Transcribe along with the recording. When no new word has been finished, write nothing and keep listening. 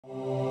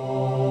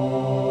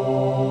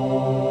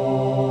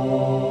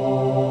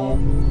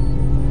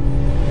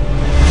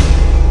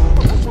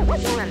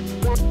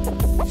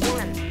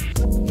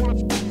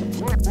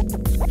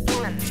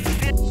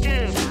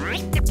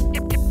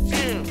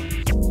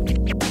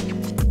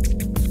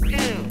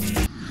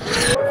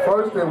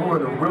first day we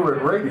were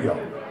in radio,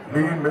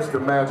 me, Mr.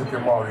 Magic,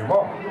 and Marley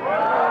Marl.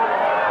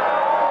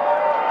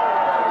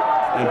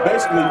 And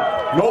basically,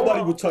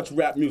 nobody would touch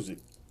rap music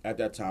at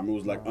that time. It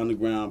was like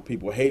underground,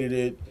 people hated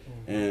it,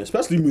 and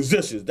especially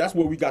musicians. That's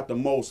where we got the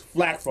most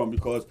flack from,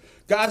 because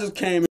guys just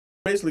came and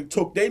basically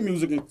took their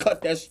music and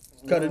cut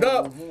it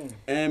up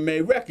and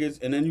made records,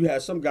 and then you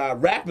had some guy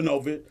rapping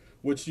over it,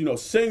 which, you know,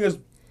 singers,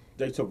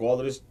 they took all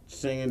of this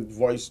singing,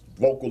 voice,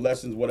 vocal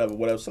lessons,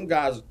 whatever. Some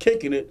guys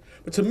kicking it,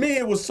 but to me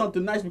it was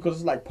something nice because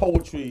it's like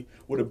poetry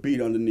with a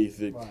beat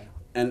underneath it. Right.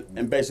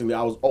 And basically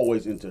I was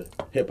always into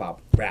hip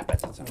hop rap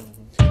at the time.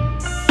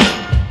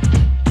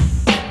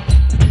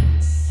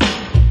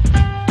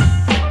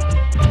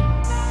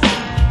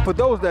 For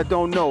those that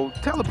don't know,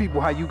 tell the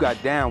people how you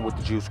got down with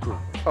the Juice Crew.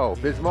 Oh,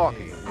 Biz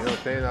Markie, you know what I'm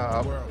saying?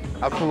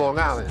 I'm from Long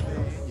Island,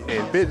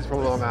 and Biz is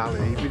from Long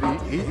Island.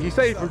 He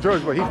said he's from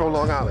Jersey, but he's from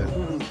Long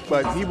Island.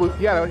 But he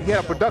had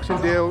a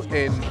production deal,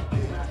 and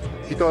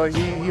he thought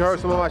he heard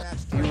some of my shit.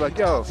 He was like,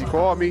 yo, he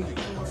called me.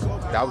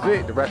 That was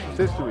it. The rest was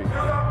history.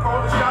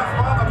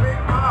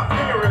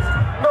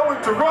 No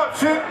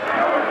interruption.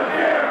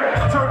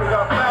 Turn it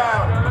up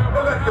loud.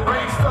 Don't let the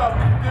bass stop.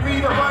 Give me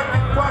the mic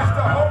and watch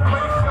the whole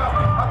place up.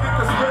 I get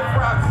the script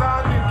right,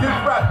 sign and get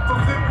right. So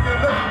zip your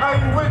lip,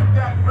 I ain't with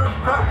that rip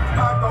rap.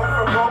 I go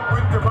from rope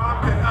with the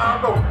rhyme, and I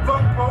go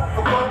fuck rope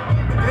for rope,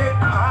 even then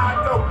I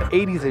know. The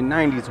 80s and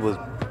 90s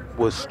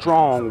was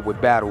strong with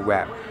battle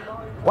rap.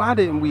 Why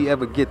didn't we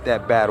ever get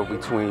that battle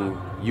between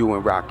you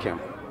and Rakim?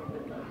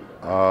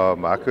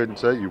 I couldn't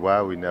tell you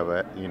why we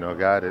never, you know,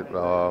 got it.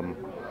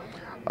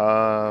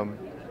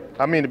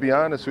 I mean, to be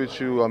honest with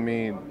you, I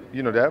mean,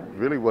 you know, that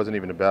really wasn't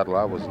even the battle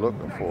I was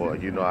looking for.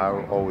 You know,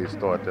 I always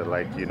thought that,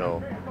 like, you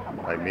know,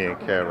 like me and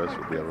Karis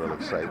would be a real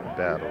exciting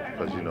battle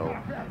because, you know,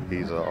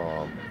 he's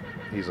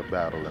a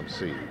battle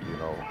MC. You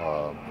know,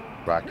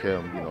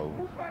 Rakim, you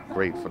know,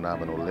 great,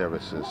 phenomenal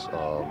lyricist.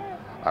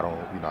 I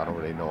don't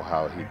really know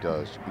how he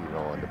does, you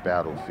know, in the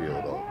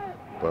battlefield though.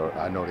 But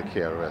I know that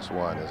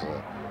KRS-One is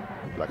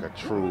like a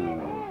true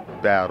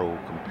battle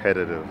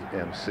competitive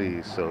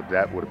MC, so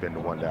that would have been the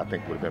one that I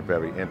think would have been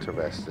very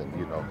interesting.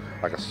 You know,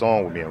 like a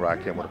song with me and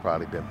Rakim would have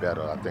probably been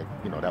better. I think,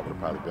 you know, that would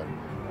have probably been,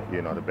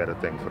 you know, the better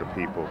thing for the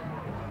people.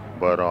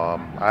 But I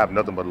have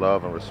nothing but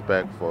love and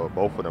respect for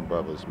both of them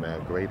brothers,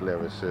 man. Great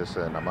lyricists,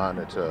 and I'm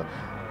honored to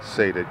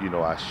say that, you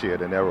know, I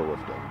shared an era with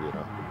them, you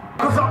know.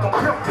 Cause I'm a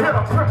pimp, hit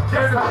a pimp,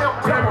 yes, I am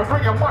terror,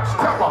 bringing much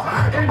terror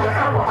in your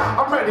era.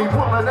 I'm ready,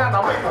 willing, and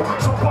I'm able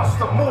to bust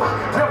the move.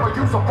 Never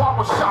use a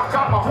barbershop,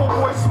 got my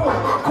homeboy smooth.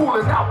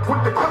 Cooling out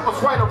with the clippers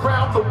right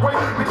around the way.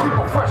 We keep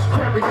a fresh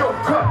cameo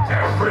cut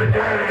every day.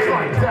 It's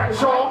like that,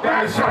 y'all.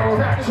 It's like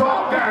that,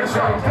 y'all. It's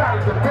like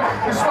that in the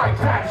back. It's like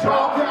that,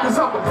 y'all. Cause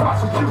I'm the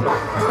prosecutor,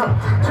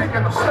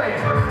 taking a stand.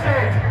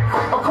 And,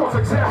 of course,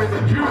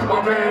 examining you,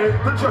 my man.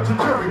 The judge and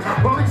jury,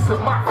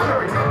 releasing my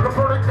theory. The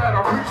verdict that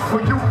I reach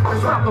for you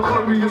is not the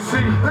you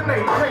see. The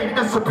name Kane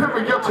is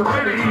superior to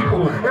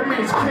medieval. It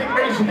means king,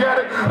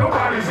 Asiatic,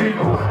 nobody's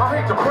equal. I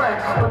hate to brag,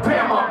 but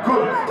damn I'm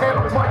good. And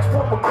the mic's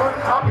for a gun,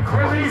 I'll be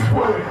Clint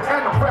Eastwood.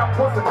 And the rap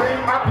was the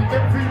name, I'll be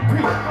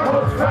MVP.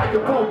 Most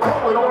valuable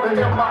poet on the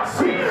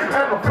MIC.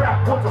 And the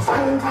rap was a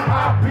school,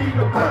 I'll be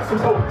the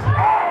principal.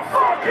 Oh,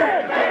 fuck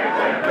it!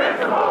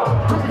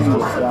 The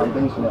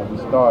foundation that we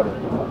started.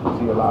 We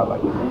see a lot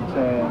like the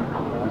Wu-Tang.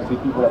 We see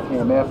people that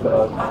came after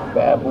us,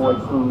 Bad Boy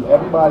Crew.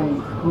 Everybody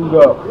screwed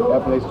up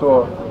after they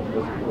saw,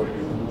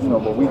 you know,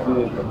 what we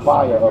did, the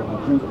fire of the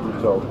Juice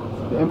Crew. So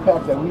the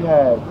impact that we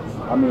had,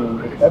 I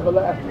mean, it's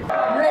everlasting.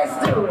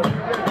 Let's do it.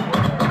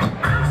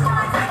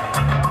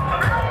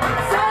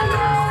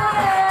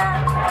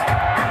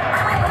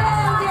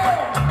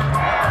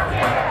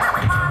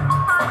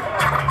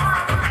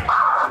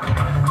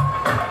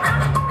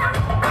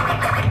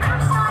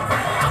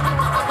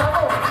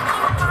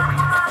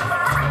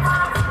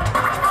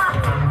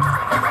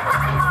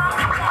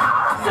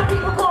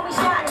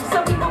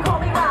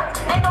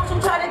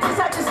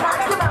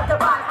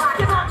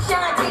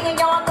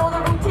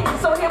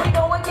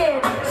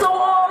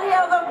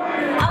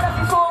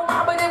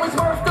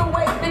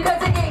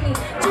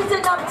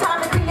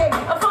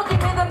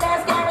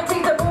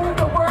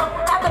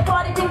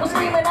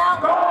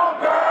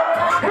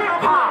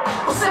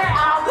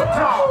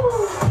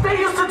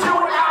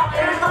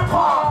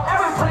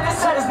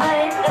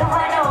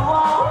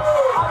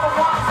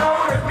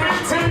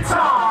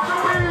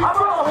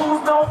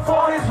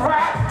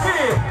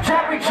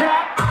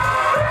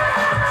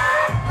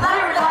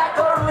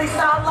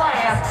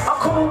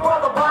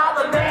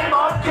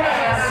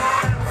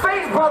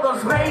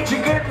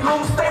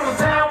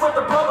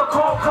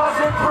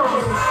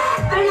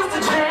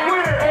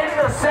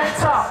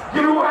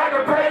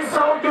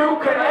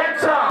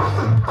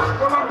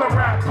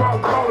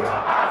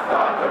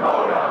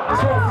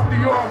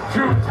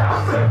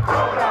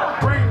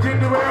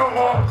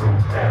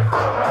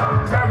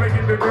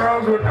 The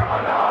girls with the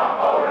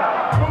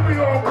put me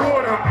on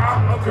water,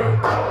 I'm a good.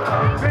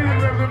 Say you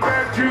live the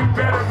bad, you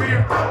better be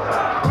a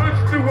push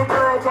to a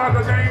girl by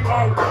the name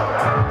of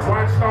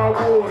Watch Star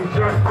Wars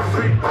just to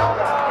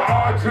see.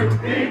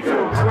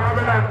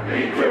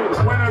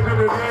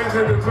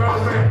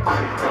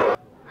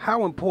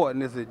 How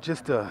important is it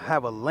just to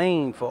have a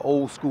lane for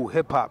old school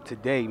hip hop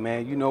today,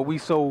 man? You know, we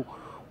so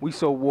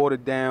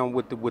watered down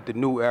with the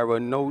new era.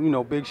 No, you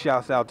know, big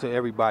shouts out to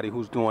everybody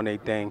who's doing their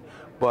thing,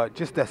 but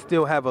just to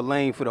still have a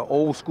lane for the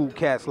old school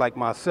cats like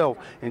myself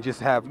and just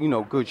have, you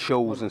know, good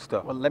shows and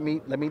stuff. Well, let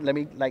me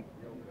like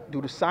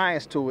do the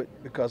science to it,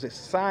 because it's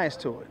science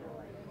to it.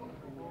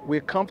 We're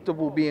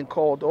comfortable being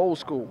called old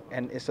school,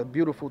 and it's a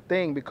beautiful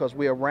thing because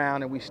we're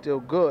around and we're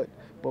still good.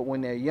 But when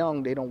they're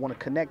young, they don't want to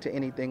connect to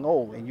anything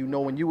old. And you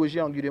know, when you was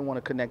young, you didn't want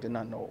to connect to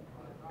nothing old.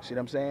 See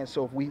what I'm saying?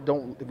 So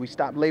if we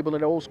stop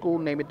labeling it old school,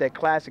 name it that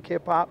classic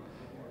hip hop,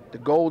 the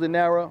golden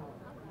era,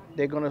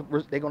 they're gonna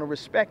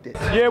respect it.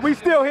 Yeah, we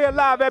still here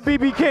live at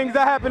BB King's.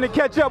 I happen to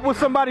catch up with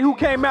somebody who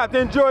came out to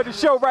enjoy the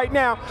show right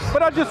now.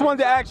 But I just wanted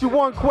to ask you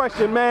one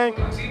question, man.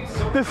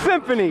 The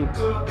Symphony,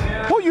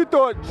 who you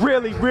thought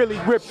really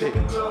ripped it?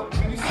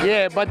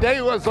 Yeah, but they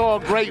was all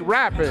great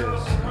rappers.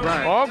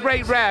 Right. All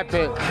great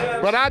rappers.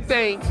 But I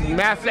think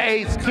Masta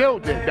Ace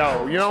killed it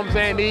though. You know what I'm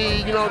saying?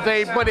 He, you know what I'm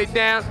saying, put it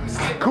down.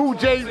 Kool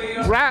G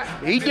Rap,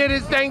 he did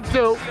his thing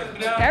too.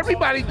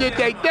 Everybody did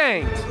their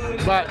thing.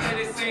 But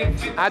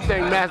I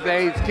think Masta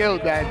Ace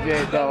killed that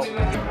shit though.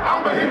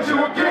 I'ma hit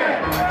you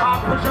again.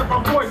 I'll project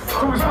my voice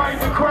to explain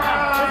the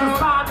crowd. There's a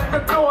sign at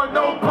the door,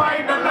 no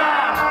biting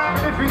allowed.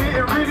 If you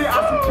didn't read it,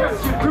 I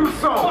suggest you do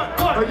so.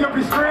 Or you'll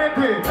be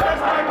stranded.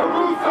 That's like a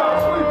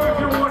Russo. If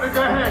you wanna go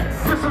ahead,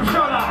 get some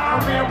shut up.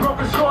 I'm being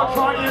broken short,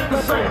 trying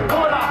to say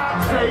what I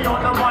say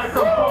on the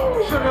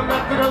microphone. Should've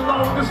left it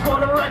alone, just for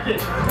the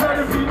record. Let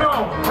it be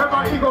known that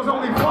my ego's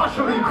only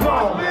partially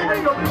grown.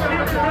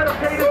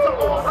 Dedicated to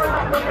all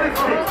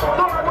unoptimistic.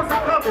 Thought I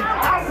wasn't coming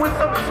out with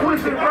some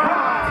exquisite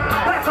rhymes.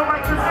 That's how I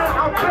present,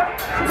 I'm back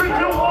to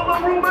you all the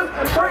rumors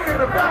and bringing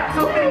it back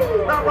to me.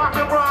 Not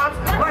rocking rhymes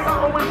like I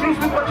always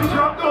used to, but you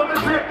jumped on the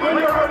dick when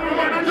you heard me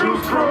in the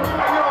juice crew.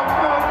 Yo,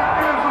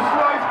 here's a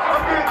slice.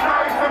 I'm getting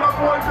nice and my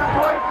boys is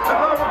white. And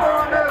I'm a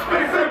burn that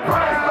face and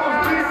price goes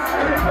deep.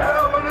 And he's the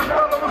hell when this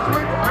fella was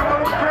sweet. And when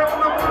I'm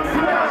killing them,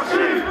 you got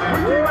sheep. We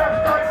keep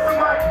abstracts the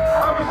mic.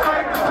 I'm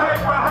excited to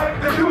take my hype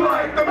that you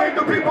like to make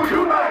the people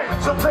unite.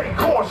 So take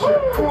caution.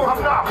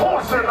 I'm not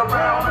horsing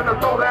around in the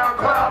throwdown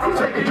cloud. I'm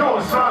taking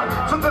yours, son.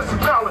 So this is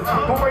knowledge.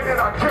 The way that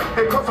I kicked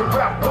it, cause the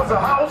rap was a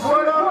house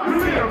runner. You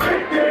be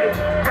evicted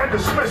and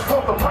dismissed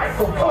from the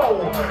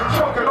microphone.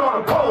 Choking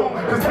on a pole,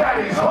 cause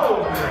daddy's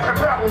home. And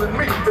battling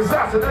me is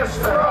accident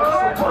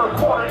style. So put a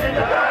quarter in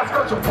your ass,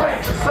 cause you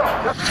played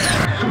yourself.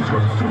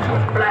 Super,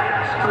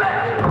 blast,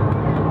 blast.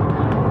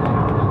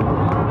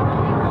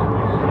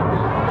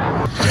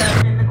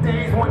 Back in the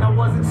days when I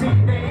was a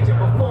teenager,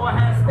 before I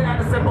had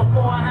status and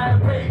before I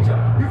had a pager,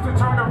 used to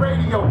turn the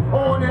radio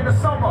on in the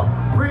summer.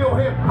 Real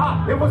hip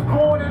hop, it was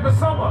born in the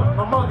summer.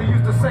 My mother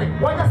used to say,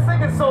 why you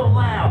singing so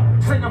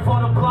loud? Singing for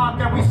the block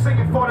and we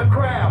singing for the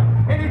crowd.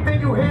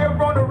 Anything you hear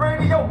on the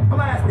radio,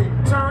 blast it.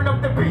 Turn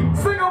up the beat,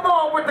 sing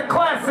along with the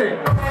classic.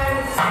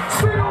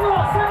 Sing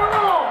along, sing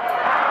along.